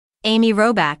Amy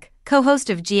Robach,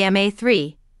 co-host of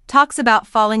GMA3, talks about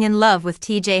falling in love with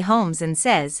T.J. Holmes and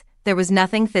says there was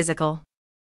nothing physical.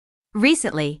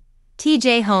 Recently,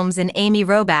 T.J. Holmes and Amy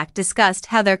Robach discussed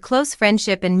how their close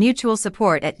friendship and mutual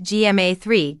support at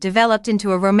GMA3 developed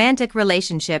into a romantic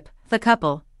relationship. The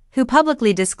couple, who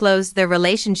publicly disclosed their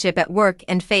relationship at work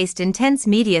and faced intense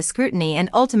media scrutiny and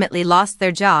ultimately lost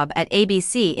their job at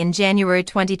ABC in January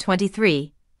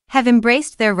 2023, have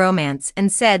embraced their romance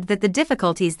and said that the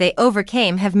difficulties they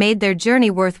overcame have made their journey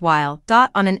worthwhile.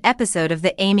 On an episode of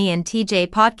the Amy and T.J.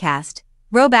 podcast,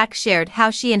 Robach shared how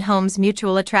she and Holmes'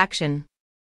 mutual attraction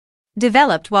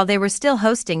developed while they were still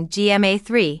hosting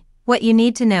GMA3, What You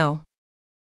Need to Know.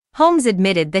 Holmes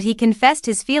admitted that he confessed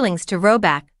his feelings to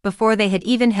Robach before they had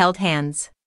even held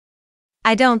hands.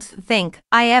 "I don't think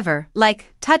I ever,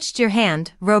 touched your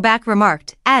hand," Robach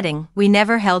remarked, adding, "We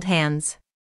never held hands.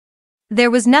 There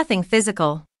was nothing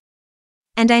physical.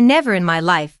 And I never in my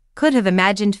life could have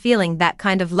imagined feeling that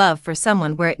kind of love for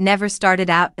someone where it never started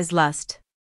out as lust.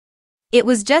 It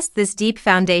was just this deep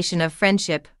foundation of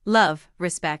friendship, love,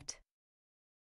 respect."